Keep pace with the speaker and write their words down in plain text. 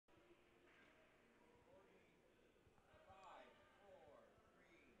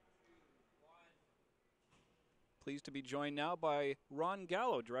pleased to be joined now by Ron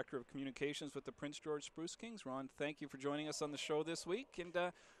Gallo, Director of Communications with the Prince George Spruce Kings. Ron, thank you for joining us on the show this week. And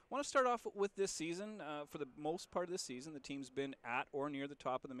I want to start off with this season. For the most part of this season, the team's been at or near the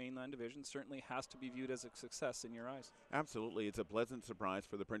top of the mainland division. Certainly has to be viewed as a success in your eyes. Absolutely. It's a pleasant surprise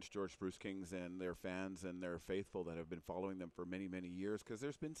for the Prince George Spruce Kings and their fans and their faithful that have been following them for many, many years, because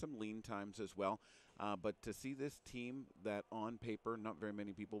there's been some lean times as well. But to see this team that on paper, not very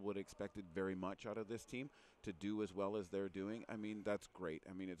many people would have expected very much out of this team, to do as well as they're doing, I mean, that's great.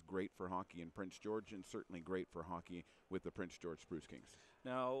 I mean, it's great for hockey in Prince George and certainly great for hockey with the Prince George Spruce Kings.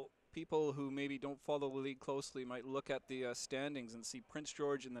 Now, people who maybe don't follow the league closely might look at the standings and see Prince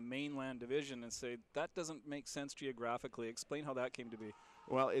George in the mainland division and say, that doesn't make sense geographically. Explain how that came to be.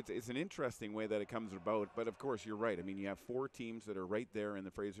 Well, it's an interesting way that it comes about, but of course you're right. I mean, you have 4 teams that are right there in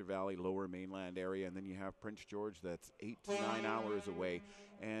the Fraser Valley lower mainland area, and then you have Prince George that's 8 to 9 hours away.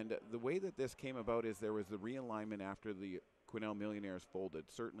 And the way that this came about is there was the realignment after the Quesnel Millionaires folded.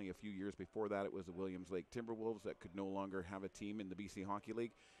 Certainly a few years before that, it was the Williams Lake Timberwolves that could no longer have a team in the BC Hockey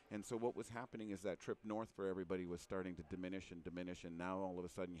League. And so what was happening is that trip north for everybody was starting to diminish, and now all of a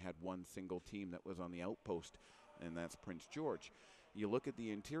sudden you had one single team that was on the outpost, and that's Prince George. You look at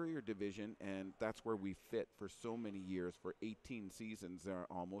the interior division, and that's where we fit for so many years, for 18 seasons,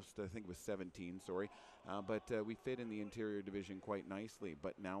 almost, I think it was 17, sorry. But we fit in the interior division quite nicely.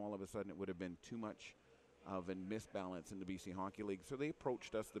 But now all of a sudden it would have been too much of a misbalance in the BC Hockey League. So they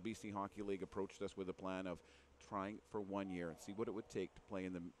approached us, the BC Hockey League approached us with a plan of trying for 1 year and see what it would take to play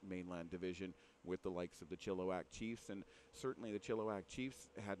in the mainland division with the likes of the Chilliwack Chiefs. And certainly the Chilliwack Chiefs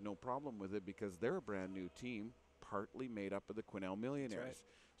had no problem with it because they're a brand new team, partly made up of the Quesnel Millionaires. Right.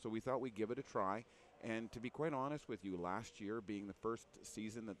 So we thought we'd give it a try. And to be quite honest with you, last year being the first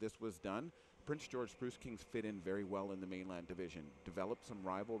season that this was done, Prince George Spruce Kings fit in very well in the mainland division, developed some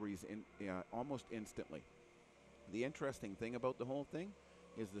rivalries almost instantly. The interesting thing about the whole thing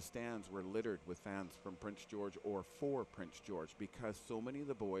is the stands were littered with fans from Prince George or for Prince George, because so many of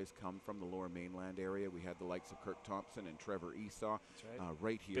the boys come from the lower mainland area. We had the likes of Kirk Thompson and Trevor Esau. That's right.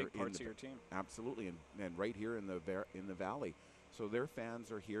 Right here. Big parts of your team. Absolutely, and right here in the valley. So their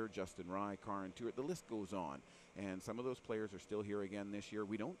fans are here, Justin Rye, Karin Tuert, the list goes on. And some of those players are still here again this year.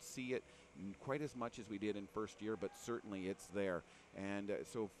 We don't see it quite as much as we did in first year, but certainly it's there. And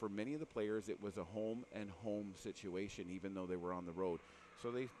so for many of the players, it was a home and home situation, even though they were on the road. So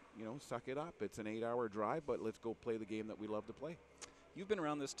they, suck it up. It's an 8-hour drive, but let's go play the game that we love to play. You've been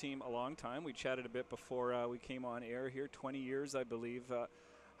around this team a long time. We chatted a bit before we came on air here, 20 years, I believe.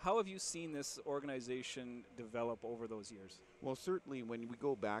 How have you seen this organization develop over those years? Well, certainly when we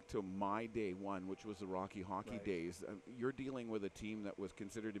go back to my day one, which was the Rocky Hockey days, you're dealing with a team that was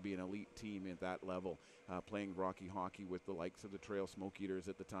considered to be an elite team at that level, playing Rocky Hockey with the likes of the Trail Smoke Eaters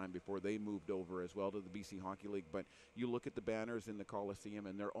at the time before they moved over as well to the BC Hockey League. But you look at the banners in the Coliseum,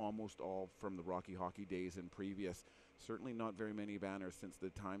 and they're almost all from the Rocky Hockey days and previous. Certainly not very many banners since the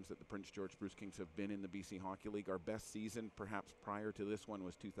times that the Prince George Spruce Kings have been in the BC Hockey League. Our best season, perhaps prior to this one,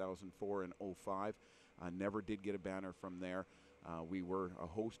 was 2004 and 05. Never did get a banner from there. We were a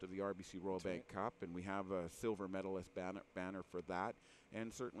host of the RBC Royal Bank Cup, and we have a silver medalist banner for that.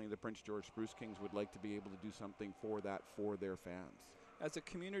 And certainly the Prince George Spruce Kings would like to be able to do something for that for their fans. As a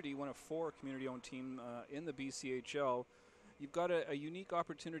community, one of 4 community-owned teams in the BCHL, you've got a unique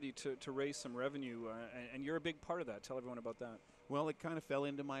opportunity to raise some revenue, and you're a big part of that. Tell everyone about that. Well, it kind of fell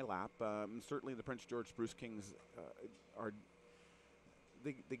into my lap. Certainly the Prince George Spruce Kings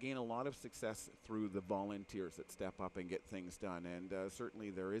they gain a lot of success through the volunteers that step up and get things done. And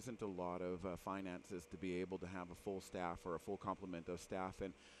certainly there isn't a lot of finances to be able to have a full staff or a full complement of staff.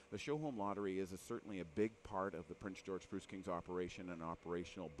 And the Show Home Lottery is certainly a big part of the Prince George Spruce Kings operation and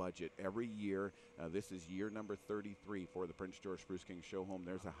operational budget. Every year, this is year number 33 for the Prince George Spruce Kings Show Home.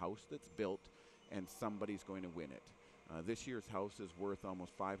 There's a house that's built and somebody's going to win it. This year's house is worth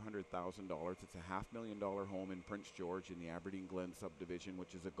almost $500,000. It's a $500,000 home in Prince George in the Aberdeen Glen subdivision,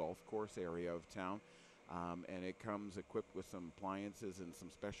 which is a golf course area of town. And it comes equipped with some appliances and some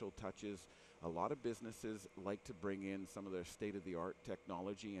special touches. A lot of businesses like to bring in some of their state-of-the-art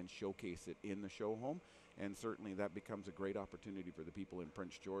technology and showcase it in the show home. And certainly that becomes a great opportunity for the people in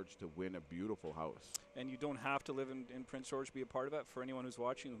Prince George to win a beautiful house. And you don't have to live in Prince George to be a part of it. For anyone who's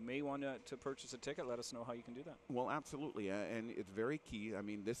watching who may want to purchase a ticket, let us know how you can do that. Well, absolutely. And it's very key. I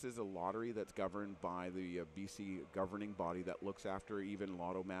mean, this is a lottery that's governed by the BC governing body that looks after even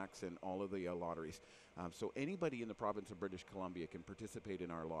Lotto Max and all of the lotteries. So anybody in the province of British Columbia can participate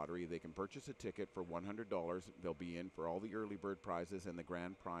in our lottery. They can purchase a ticket for $100. They'll be in for all the early bird prizes and the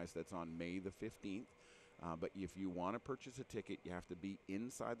grand prize that's on May the 15th. But if you want to purchase a ticket, you have to be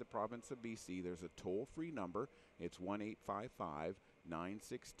inside the province of BC. There's a toll-free number. It's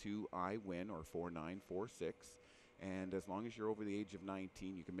 1-855-962-I-WIN or 4946. And as long as you're over the age of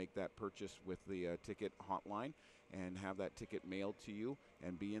 19, you can make that purchase with the ticket hotline and have that ticket mailed to you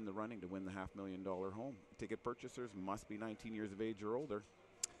and be in the running to win the $500,000 home. Ticket purchasers must be 19 years of age or older.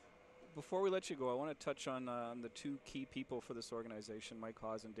 Before we let you go, I want to touch on the two key people for this organization, Mike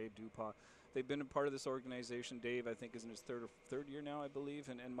Hawes and Dave Dupas. They've been a part of this organization. Dave, I think, is in his third year now, I believe,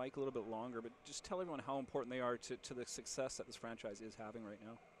 and Mike a little bit longer. But just tell everyone how important they are to the success that this franchise is having right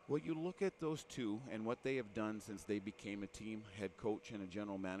now. Well, you look at those two and what they have done since they became a team, head coach and a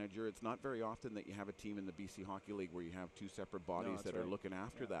general manager. It's not very often that you have a team in the BC Hockey League where you have two separate bodies that are looking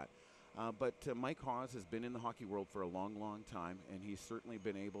after that. But Mike Hawes has been in the hockey world for a long, long time, and he's certainly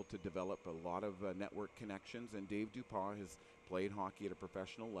been able to develop a lot of network connections. And Dave Dupas has played hockey at a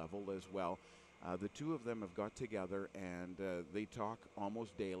professional level as well. The two of them have got together, and they talk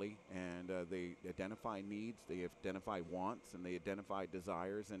almost daily, and they identify needs, they identify wants, and they identify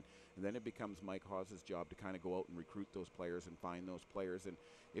desires, and then it becomes Mike Hawes' job to kind of go out and recruit those players and find those players. And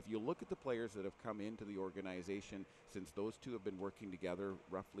if you look at the players that have come into the organization since those two have been working together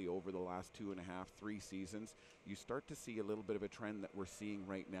roughly over the last 2.5, 3 seasons, you start to see a little bit of a trend that we're seeing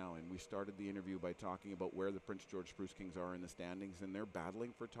right now. And we started the interview by talking about where the Prince George Spruce Kings are in the standings, and they're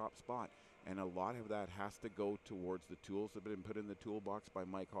battling for top spot. And a lot of that has to go towards the tools that have been put in the toolbox by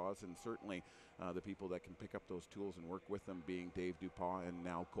Mike Hawes, and certainly the people that can pick up those tools and work with them, being Dave Dupas and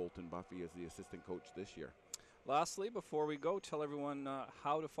now Colton Buffy as the assistant coach this year. Lastly, before we go, tell everyone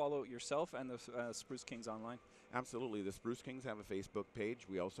how to follow yourself and the Spruce Kings online. Absolutely. The Spruce Kings have a Facebook page.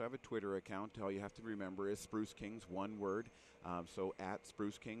 We also have a Twitter account. All you have to remember is Spruce Kings, one word. So at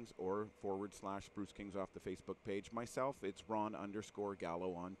Spruce Kings or /Spruce Kings off the Facebook page. Myself, it's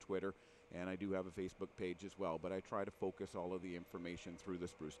Ron_Gallo on Twitter. And I do have a Facebook page as well, but I try to focus all of the information through the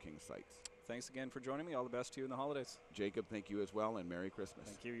Spruce Kings sites. Thanks again for joining me. All the best to you in the holidays. Jacob, thank you as well, and Merry Christmas.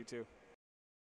 Thank you. You too.